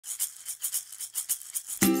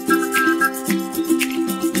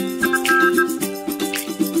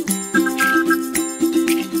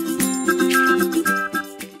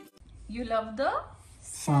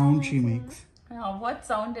sound she makes. हाँ, what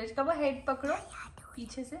sound है? कब हेड पकड़ो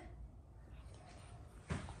पीछे से,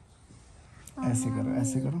 ऐसे करो,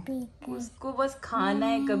 ऐसे करो। उसको बस खाना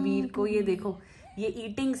है कबीर को। ये देखो, ये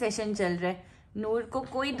ईटिंग सेशन चल रहा है। नूर को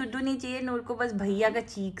कोई दुद्धू नहीं चाहिए, नूर को बस भैया का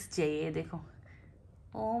चीक्स चाहिए। देखो,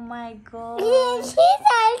 oh my god, she's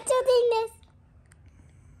also doing this.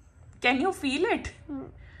 can you feel it?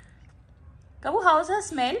 Kabu, how's her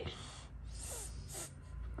smell?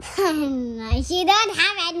 She don't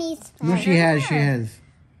have any smell. No, she has.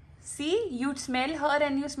 See, you smell her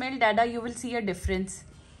and you smell Dada, you will see a difference.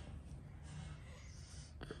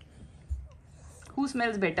 Who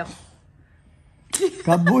smells better?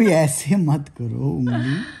 Kabbu ऐसे मत करो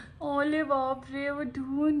उंगली। ओले बाप रे, वो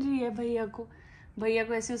ढूंढ रही है भैया को। भैया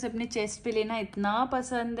को ऐसे उसे अपने चेस्ट पे लेना इतना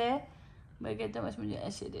पसंद है। मैं कहता हूँ बस मुझे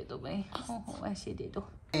ऐसे दे दो भाई, ओहो ऐसे दे दो।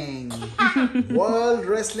 World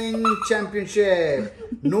Wrestling Championship,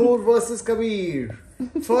 Noor versus Kabir.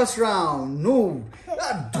 First round, Noor.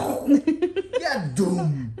 Yeah,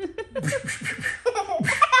 doom.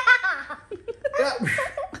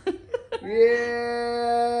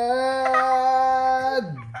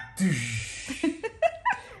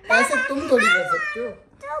 ऐसे तुम थोड़ी कर सकते हो।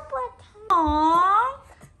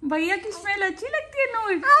 भैया की स्मेल अच्छी लगती है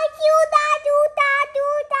नूर।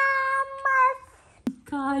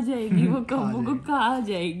 कहाँ जाएगी वो, कब्बू को कहाँ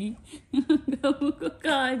जाएगी, कब्बू को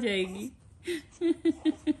कहाँ जाएगी।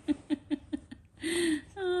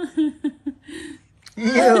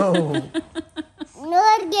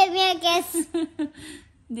 Noor, give me a kiss.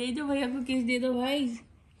 दे दो भैया को किस, दे दो भाई।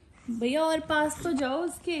 भैया और पास तो जाओ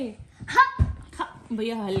उसके।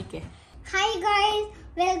 भैया हल्के। Hi guys,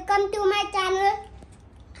 welcome to my channel.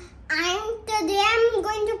 Today I'm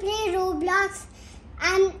going to play Roblox,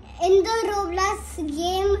 and in the Roblox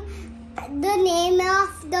game, the name of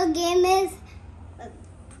the game is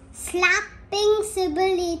Slapping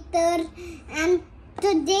Simulator, and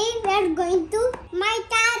today we're going to my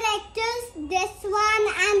characters, this one,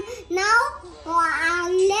 and now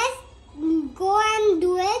let's go and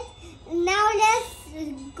do it. Now let's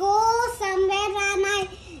go somewhere, and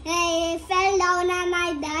I fell down and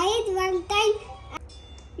I died one time.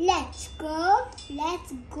 Let's go,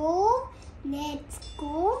 let's go, let's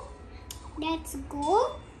go, let's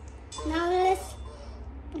go. Now let's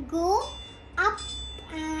go up,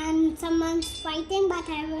 and someone's fighting, but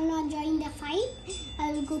I will not join the fight.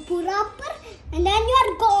 I will go pura up, and then you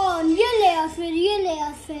are gone. Really, I'm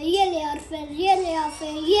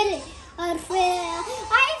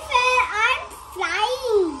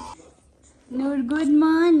flying. Noor, good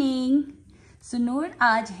morning. सो नूर,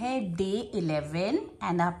 आज है day 11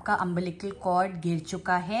 and आपका umbilical cord गिर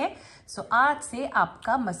चुका है। सो आज से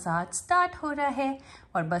आपका massage start हो रहा है,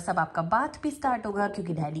 और बस अब आपका बाथ भी स्टार्ट होगा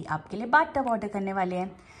क्योंकि डैडी आपके लिए बाथ टब ऑर्डर करने वाले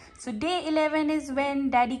हैं। सो डे 11 इज व्हेन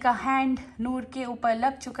डैडी का हैंड नूर के ऊपर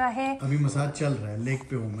लग चुका है। अभी मसाज चल रहा है, लेग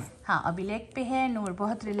पे हूँ मैं। हाँ, अभी लेग पे है। नूर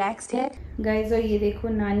बहुत रिलैक्स्ड है। गाइस, और ये देखो,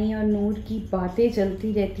 नानी और नूर की बातें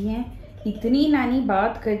चलती रहती हैं। इतनी नानी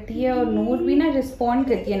बात करती है और नूर भी ना रिस्पॉन्ड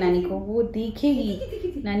करती है नानी को। वो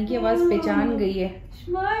देखेगी, नानी की आवाज पहचान गई है।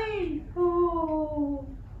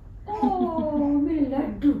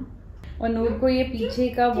 और नूर को ये पीछे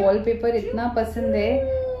का वॉलपेपर इतना पसंद है,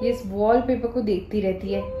 ये इस वॉलपेपर को देखती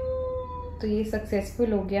रहती है। तो ये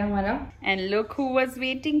सक्सेसफुल हो गया हमारा। And look who was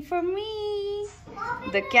waiting for me.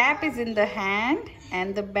 The cap is in the hand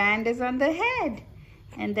and the band is on the head,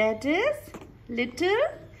 and that is little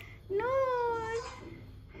Noor.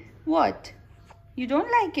 What? You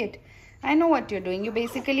don't like it? I know what you're doing. You're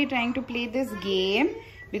basically trying to play this game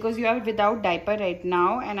because you are without diaper right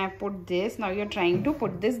now, and I put this. Now you're trying to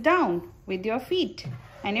put this down with your feet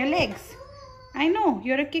and your legs. I know,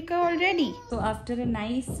 you're a kicker already. So after a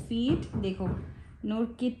nice feed, देखो Noor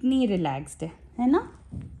कितनी relaxed है ना?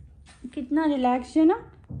 कितना relaxed है ना?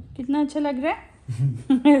 कितना अच्छा लग रहा है?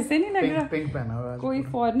 ऐसे नहीं लग रहा? पिंक पहना हुआ है। कोई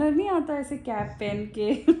फॉरेनर नहीं आता ऐसे कैप पहन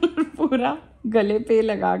के पूरा गले पे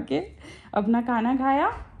लगा के। अपना खाना खाया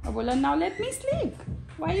और बोला now let me sleep,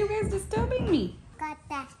 why you guys disturbing me.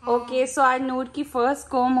 Okay, सो आज नूर की फर्स्ट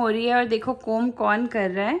कोम हो रही है, और देखो कोम कौन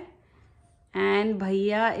कर रहा है। एंड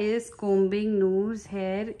भैया इज कोम्बिंग नूर्स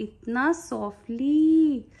हेयर इतना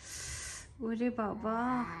सॉफ्टली। अरे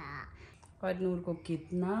बाबा, और नूर को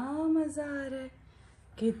कितना मजा आ रहा है,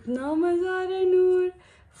 कितना मजा आ रहा है। नूर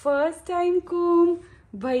फर्स्ट टाइम कोम,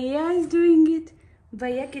 भैया इज डूइंग इट।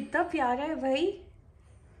 भैया कितना प्यारा है भाई।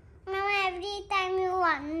 Now every time you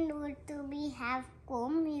want Noor to have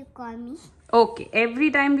comb, you call me. Okay, every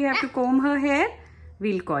time we have to comb her hair,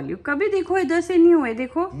 we'll call you. कभी देखो इधर से नहीं हुए,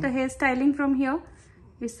 देखो the hair styling from here,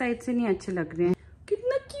 इस साइड से नहीं अच्छे लग रहे हैं।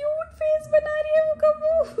 कितना क्यूट फेस बना रही है वो कबू।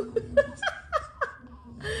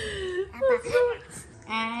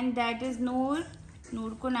 एंड दैट इज नूर.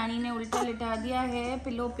 नूर को नानी ने उल्टा लिटा दिया है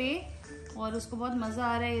पिलो पे और उसको बहुत मज़ा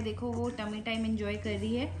आ रहा है. ये देखो वो टमी टाइम एंजॉय कर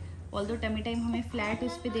रही है. ऑल्दो टमी टाइम हमें फ्लैट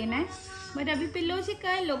उस पे देना है, बट अभी पिलो से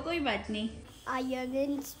कर लो, कोई बात नहीं. I am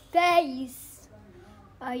in space.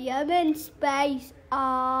 I am in space.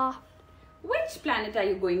 Which planet are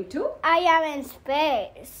you going to? I am in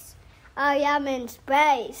space. I am in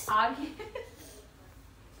space.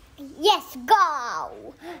 Yes,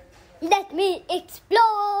 go. Let me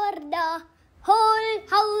explore the whole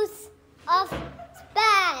house of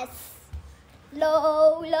space.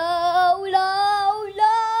 Low, low, low,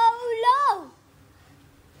 low, low.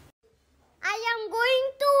 I am going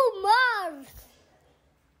to Mars.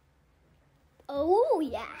 Oh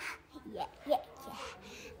yeah, yeah.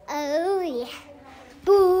 Oh yeah.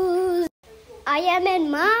 Boo. I am in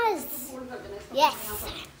Mars. Yes.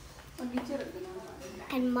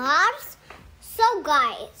 And Mars. So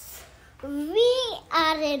guys, we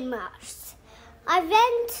are in Mars. I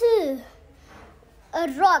went to a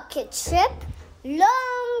rocket ship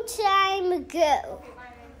long time ago.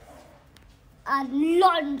 And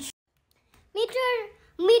launch.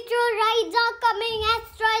 Meteorites are coming,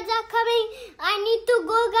 asteroids are coming. I need to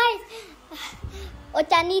go, guys.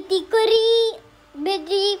 Otaniti kuri,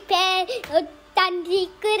 bidli fair. Otaniti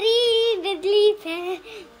kuri, bidli fair.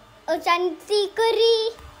 Otaniti kuri.